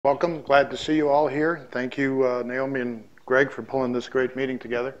Welcome. Glad to see you all here. Thank you, Naomi and Greg, for pulling this great meeting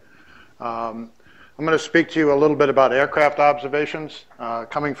together. I'm going to speak to you a little bit about aircraft observations.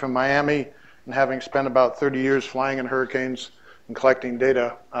 Coming from Miami and having spent about 30 years flying in hurricanes and collecting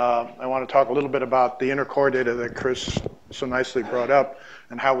data, I want to talk a little bit about the inner core data that Chris so nicely brought up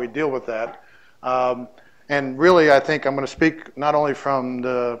and how we deal with that. And really, I think I'm going to speak not only from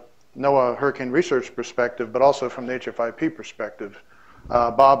the NOAA hurricane research perspective, but also from the HFIP perspective.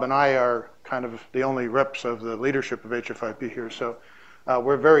 Bob and I are kind of the only reps of the leadership of HFIP here, so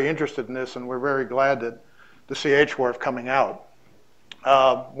we're very interested in this, and we're very glad to see HWRF coming out.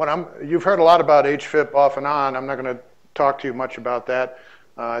 You've heard a lot about HFIP off and on. I'm not going to talk to you much about that.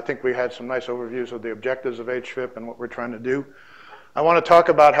 I think we had some nice overviews of the objectives of HFIP and what we're trying to do. I want to talk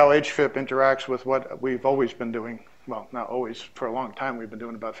about how HFIP interacts with what we've always been doing. Well, not always. For a long time, we've been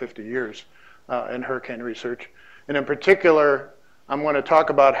doing about 50 years in hurricane research. And in particular, I'm going to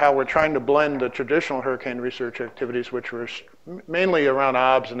talk about how we're trying to blend the traditional hurricane research activities, which were mainly around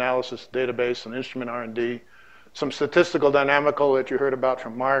OBS, analysis, database, and instrument R&D, some statistical dynamical that you heard about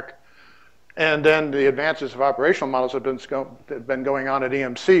from Mark, and then the advances of operational models that have been going on at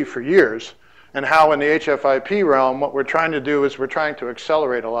EMC for years, and how in the HFIP realm, what we're trying to do is we're trying to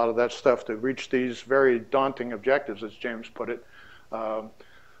accelerate a lot of that stuff to reach these very daunting objectives, as James put it,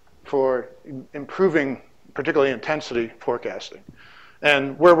 for improving particularly intensity forecasting.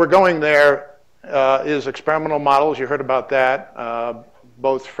 And where we're going there is experimental models. You heard about that,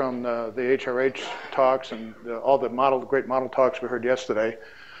 both from the HRH talks and all the great model talks we heard yesterday.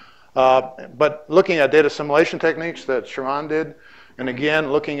 But looking at data assimilation techniques that Sharon did, and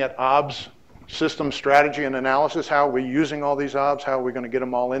again, looking at OBS system strategy and analysis, how are we using all these OBS, how are we going to get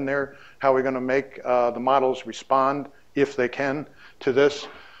them all in there, how are we going to make the models respond, if they can, to this,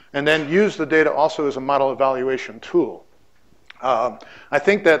 and then use the data also as a model evaluation tool. I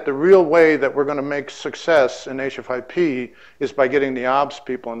think that the real way that we're going to make success in HFIP is by getting the OBS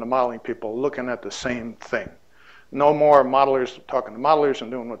people and the modeling people looking at the same thing. No more modelers talking to modelers and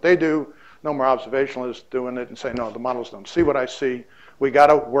doing what they do. No more observationalists doing it and saying, no, the models don't see what I see. We got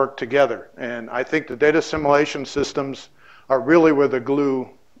to work together. And I think the data assimilation systems are really where the glue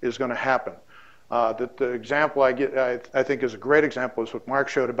is going to happen. The example I think is a great example is what Mark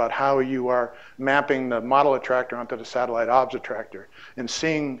showed about how you are mapping the model attractor onto the satellite OBS attractor and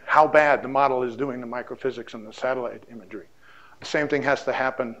seeing how bad the model is doing the microphysics and the satellite imagery. The same thing has to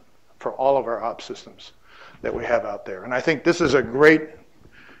happen for all of our OBS systems that we have out there. And I think this is a great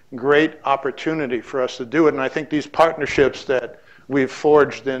opportunity for us to do it. And I think these partnerships that we've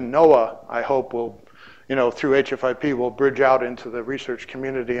forged in NOAA, I hope will, through HFIP, will bridge out into the research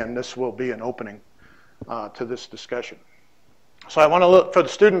community, and this will be an opening to this discussion. So I want to look, for the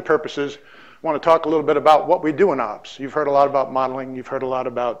student purposes, I want to talk a little bit about what we do in OBS. You've heard a lot about modeling. You've heard a lot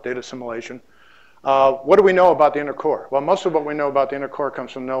about data assimilation. What do we know about the inner core? Well, most of what we know about the inner core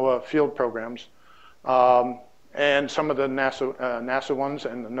comes from NOAA field programs, and some of the NASA ones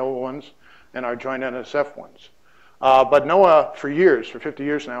and the NOAA ones, and our joint NSF ones. But NOAA, for years, for 50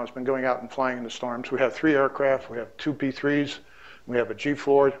 years now, has been going out and flying in the storms. We have 3 aircraft. We have 2 P3s. We have a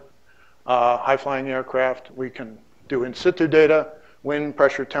G4 high-flying aircraft. We can do in situ data, wind,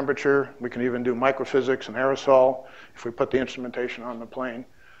 pressure, temperature. We can even do microphysics and aerosol if we put the instrumentation on the plane.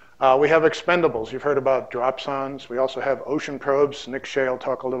 We have expendables. You've heard about dropsondes. We also have ocean probes. Nick Shea will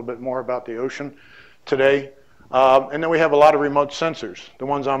talk a little bit more about the ocean today. And then we have a lot of remote sensors. The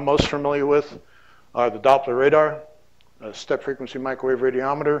ones I'm most familiar with are the Doppler radar, a step frequency microwave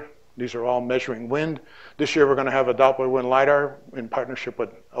radiometer. These are all measuring wind. This year we're going to have a Doppler wind LiDAR in partnership with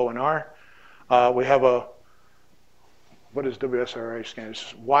ONR. We have what is WSRA scanning?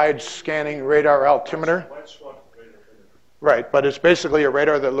 It's wide scanning radar altimeter. Right, but it's basically a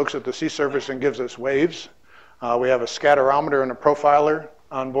radar that looks at the sea surface and gives us waves. We have a scatterometer and a profiler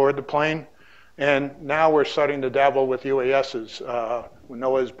on board the plane. And now we're starting to dabble with UASs.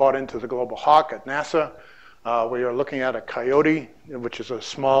 NOAA has bought into the Global Hawk at NASA. We are looking at a Coyote, which is a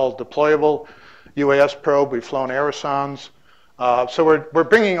small deployable UAS probe. We've flown aerosondes. So we're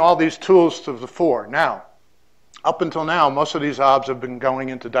bringing all these tools to the fore. Now, up until now, most of these OBS have been going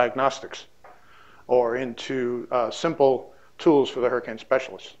into diagnostics or into simple tools for the hurricane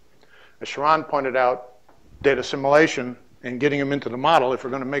specialists. As Sharon pointed out, data assimilation and getting them into the model, if we're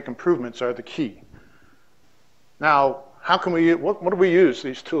going to make improvements, are the key. Now, how can we, what do we use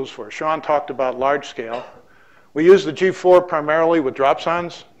these tools for? Sharon talked about large scale. We use the G4 primarily with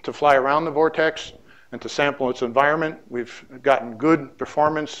dropsondes to fly around the vortex and to sample its environment. We've gotten good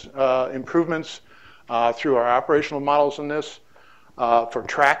performance improvements through our operational models in this for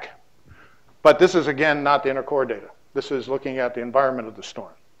track. But this is, again, not the inner core data. This is looking at the environment of the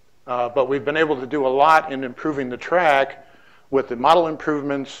storm. But we've been able to do a lot in improving the track with the model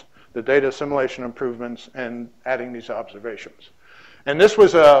improvements, the data assimilation improvements, and adding these observations. And this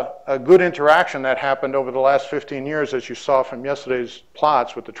was a good interaction that happened over the last 15 years, as you saw from yesterday's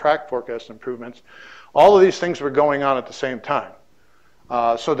plots with the track forecast improvements. All of these things were going on at the same time.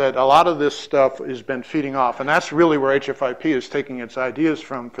 So that a lot of this stuff has been feeding off. And that's really where HFIP is taking its ideas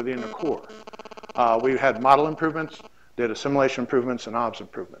from for the inner core. We've had model improvements, data assimilation improvements, and OBS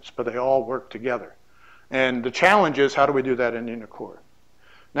improvements, but they all work together. And the challenge is, how do we do that in the inner core?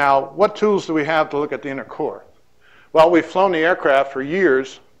 Now, what tools do we have to look at the inner core? Well, we've flown the aircraft for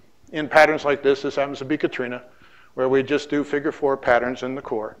years in patterns like this. This happens to be Katrina, where we just do figure 4 patterns in the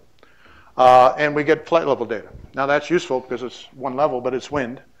core. And we get flight level data. Now, that's useful because it's one level, but it's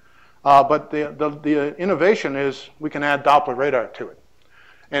wind. But the innovation is we can add Doppler radar to it.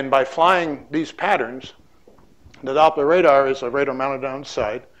 And by flying these patterns, the Doppler radar is a radar mounted on the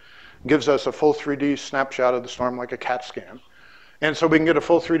side, gives us a full 3D snapshot of the storm like a CAT scan. And so we can get a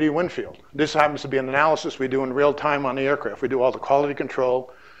full 3D wind field. This happens to be an analysis we do in real time on the aircraft. We do all the quality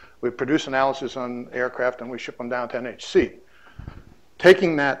control. We produce analysis on aircraft, and we ship them down to NHC.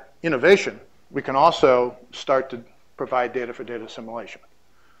 Taking that innovation, we can also start to provide data for data assimilation.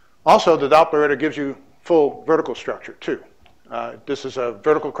 Also, the Doppler radar gives you full vertical structure, too. This is a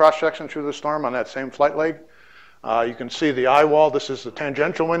vertical cross-section through the storm on that same flight leg. You can see the eye wall. This is the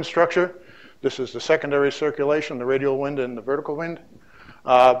tangential wind structure. This is the secondary circulation, the radial wind and the vertical wind.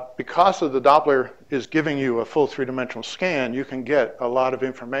 Because of the Doppler is giving you a full three-dimensional scan, you can get a lot of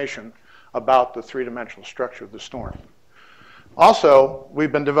information about the three-dimensional structure of the storm. Also,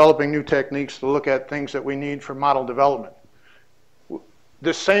 we've been developing new techniques to look at things that we need for model development.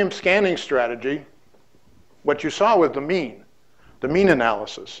 This same scanning strategy, what you saw with the mean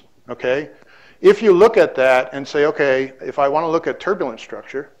analysis, okay? If you look at that and say, okay, if I want to look at turbulent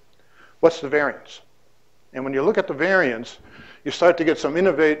structure, what's the variance? And when you look at the variance, you start to get some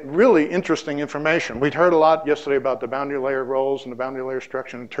really interesting information. We'd heard a lot yesterday about the boundary layer rolls and the boundary layer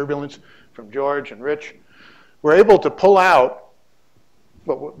structure and turbulence from George and Rich. We're able to pull out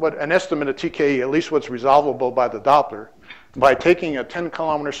what an estimate of TKE, at least what's resolvable by the Doppler, by taking a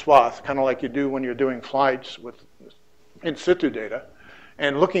 10-kilometer swath, kind of like you do when you're doing flights with in situ data,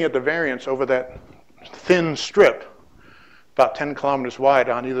 and looking at the variance over that thin strip, about 10 kilometers wide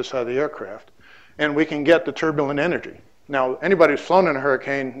on either side of the aircraft, and we can get the turbulent energy. Now, anybody who's flown in a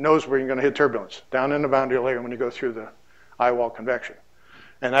hurricane knows where you're going to hit turbulence, down in the boundary layer when you go through the eye wall convection.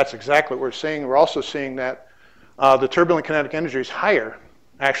 And that's exactly what we're seeing. We're also seeing that the turbulent kinetic energy is higher,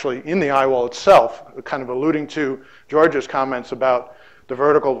 actually, in the eye wall itself, kind of alluding to George's comments about the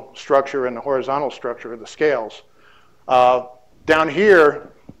vertical structure and the horizontal structure of the scales. Down here,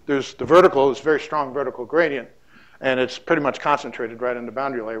 there's the vertical is very strong vertical gradient, and it's pretty much concentrated right in the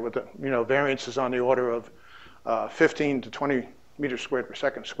boundary layer with the variances on the order of 15 to 20 meters squared per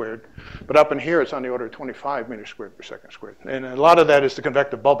second squared. But up in here, it's on the order of 25 meters squared per second squared. And a lot of that is the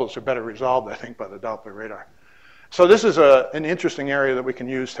convective bubbles are better resolved, I think, by the Doppler radar. So this is an interesting area that we can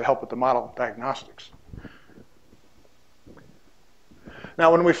use to help with the model diagnostics.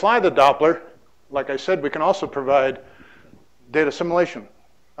 Now, when we fly the Doppler, like I said, we can also provide data assimilation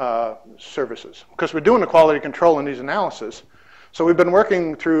services, because we're doing the quality control in these analyses. So we've been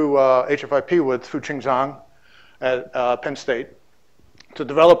working through HFIP with Fuqing Zhang at Penn State to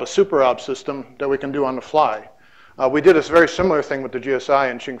develop a super OBS system that we can do on the fly. We did a very similar thing with the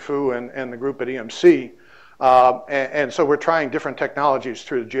GSI and Xingfu and the group at EMC. And so we're trying different technologies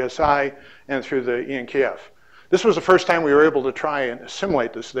through the GSI and through the ENKF. This was the first time we were able to try and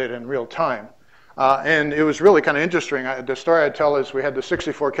assimilate this data in real time. And it was really kind of interesting. The story I tell is we had the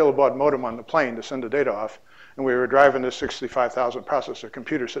 64 kilobaud modem on the plane to send the data off, and we were driving this 65,000 processor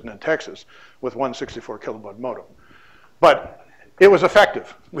computer sitting in Texas with one 64 kilobaud modem. But it was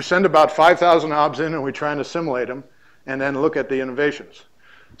effective. We send about 5,000 OBS in, and we try and assimilate them, and then look at the innovations.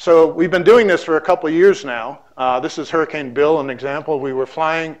 So we've been doing this for a couple of years now. This is Hurricane Bill, an example. We were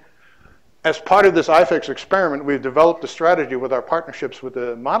flying. As part of this IFEX experiment, we've developed a strategy with our partnerships with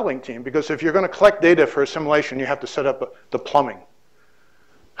the modeling team, because if you're going to collect data for assimilation, you have to set up the plumbing.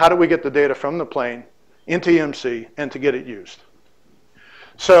 How do we get the data from the plane into EMC and to get it used?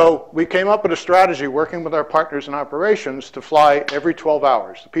 So we came up with a strategy working with our partners in operations to fly every 12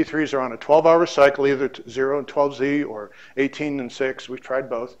 hours. The P3s are on a 12-hour cycle, either 0 and 12Z or 18 and 6. We've tried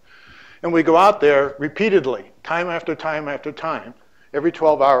both. And we go out there repeatedly, time after time after time, every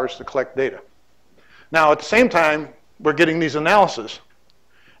 12 hours to collect data. Now, at the same time, we're getting these analyses.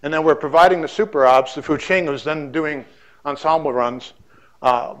 And then we're providing the super OBS to Fuqing, who's then doing ensemble runs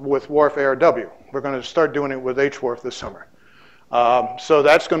with WRF ARW. We're going to start doing it with HWRF this summer. So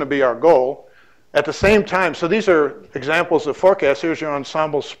that's going to be our goal. At the same time, so these are examples of forecasts. Here's your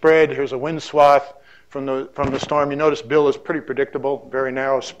ensemble spread. Here's a wind swath from the storm. You notice Bill is pretty predictable, very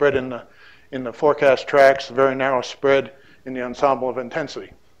narrow spread in the forecast tracks, very narrow spread in the ensemble of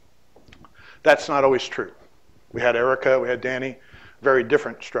intensity. That's not always true. We had Erica, we had Danny, very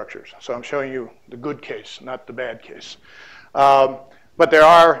different structures. So I'm showing you the good case, not the bad case. But there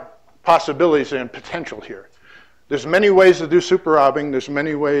are possibilities and potential here. There's many ways to do superobbing. There's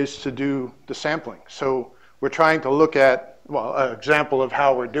many ways to do the sampling. So we're trying to look at, well, an example of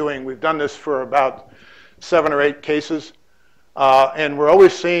how we're doing. We've done this for about 7 or 8 cases. And we're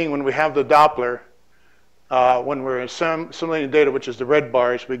always seeing when we have the Doppler, when we're assimilating data, which is the red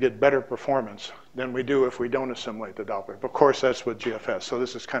bars, we get better performance than we do if we don't assimilate the Doppler. Of course, that's with GFS. So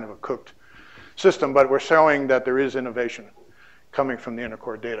this is kind of a cooked system. But we're showing that there is innovation coming from the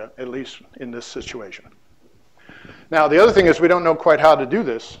intercore data, at least in this situation. Now, the other thing is we don't know quite how to do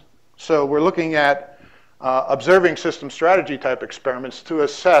this. So we're looking at observing system strategy type experiments to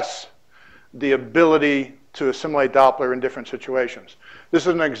assess the ability to assimilate Doppler in different situations. This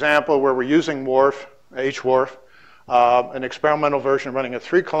is an example where we're using WRF, HWRF, an experimental version running at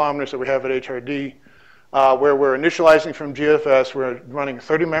 3 kilometers that we have at HRD, where we're initializing from GFS. We're running a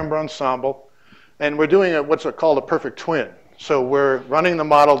 30-member ensemble, and we're doing what's called a perfect twin. So we're running the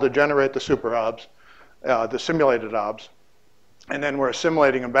model to generate the super obs, the simulated obs, and then we're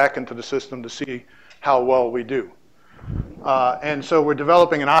assimilating them back into the system to see how well we do. And so we're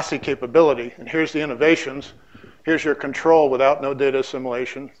developing an OSSI capability, and here's the innovations. Here's your control without no data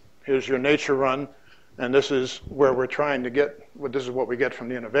assimilation. Here's your nature run, and this is where we're trying to get, this is what we get from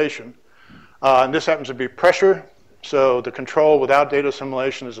the innovation. And this happens to be pressure, so the control without data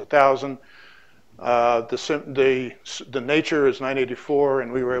assimilation is 1,000. The nature is 984,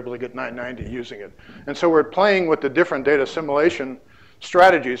 and we were able to get 990 using it. And so we're playing with the different data assimilation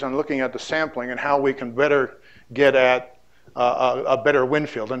strategies and looking at the sampling and how we can better get at a better wind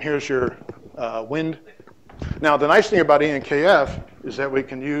field. And here's your wind. Now, the nice thing about ENKF is that we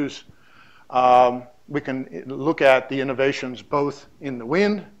can use, we can look at the innovations both in the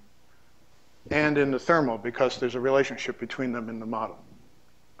wind and in the thermal because there's a relationship between them in the model.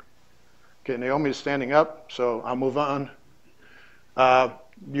 Okay, Naomi is standing up, so I'll move on.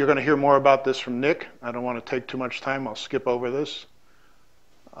 You're going to hear more about this from Nick. I don't want to take too much time. I'll skip over this.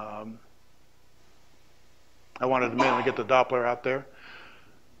 I wanted to mainly get the Doppler out there.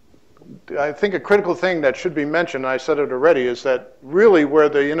 I think a critical thing that should be mentioned, I said it already, is that really where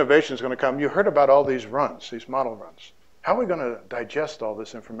the innovation is going to come, you heard about all these runs, these model runs. How are we going to digest all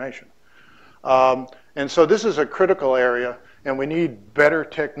this information? And so this is a critical area, and we need better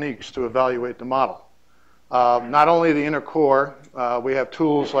techniques to evaluate the model. Not only the inner core, we have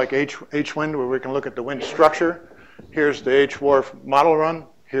tools like H-Wind where we can look at the wind structure. Here's the H-WRF model run.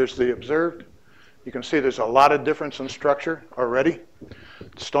 Here's the observed. You can see there's a lot of difference in structure already.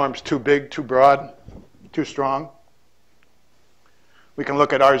 The storm's too big, too broad, too strong. We can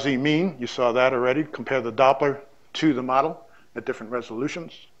look at RZ mean. You saw that already. Compare the Doppler to the model at different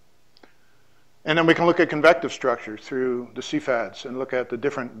resolutions. And then we can look at convective structure through the CFADs and look at the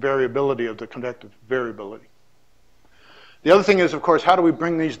different variability of the convective variability. The other thing is, of course, how do we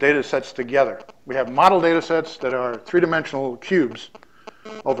bring these data sets together? We have model data sets that are 3-dimensional cubes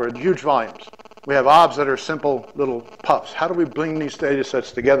over huge volumes. We have OBS that are simple little puffs. How do we bring these data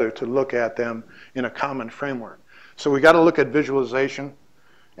sets together to look at them in a common framework? So we got to look at visualization.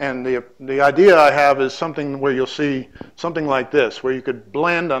 And the idea I have is something where you'll see something like this, where you could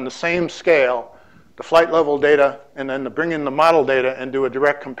blend on the same scale the flight level data and then bring in the model data and do a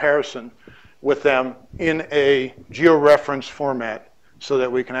direct comparison with them in a georeference format so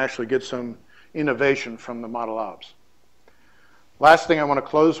that we can actually get some innovation from the model OBS. Last thing I want to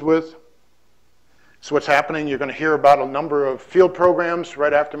close with is what's happening. You're going to hear about a number of field programs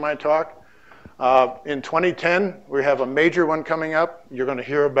right after my talk. In 2010, we have a major one coming up. You're going to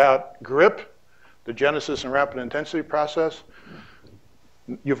hear about GRIP, the Genesis and Rapid Intensity Process.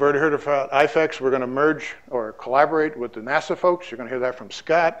 You've already heard about IFEX. We're going to merge or collaborate with the NASA folks. You're going to hear that from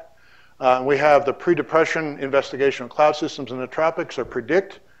Scott. We have the Pre-Depression Investigation of Cloud Systems in the Tropics, or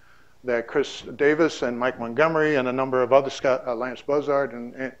PREDICT, that Chris Davis and Mike Montgomery and a number of other, Lance Bozard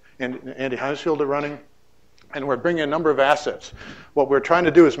and Andy Heinsfield are running. And we're bringing a number of assets. What we're trying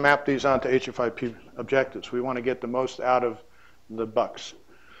to do is map these onto HFIP objectives. We want to get the most out of the bucks.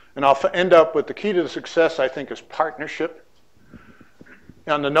 And I'll end up with the key to the success, I think, is partnership.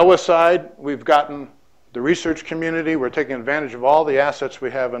 On the NOAA side, we've gotten the research community. We're taking advantage of all the assets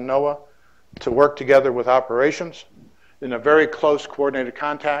we have in NOAA to work together with operations. in a very close coordinated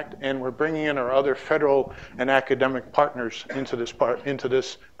contact, and we're bringing in our other federal and academic partners into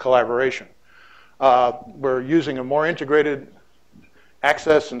this collaboration. We're using a more integrated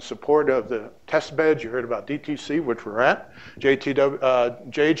access and support of the test beds. You heard about DTC, which we're at,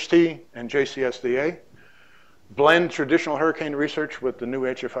 JHT and JCSDA. Blend traditional hurricane research with the new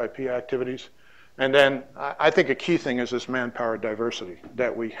HFIP activities. And then I think a key thing is this manpower diversity,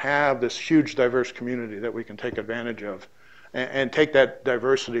 that we have this huge diverse community that we can take advantage of and take that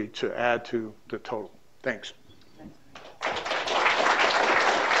diversity to add to the total. Thanks.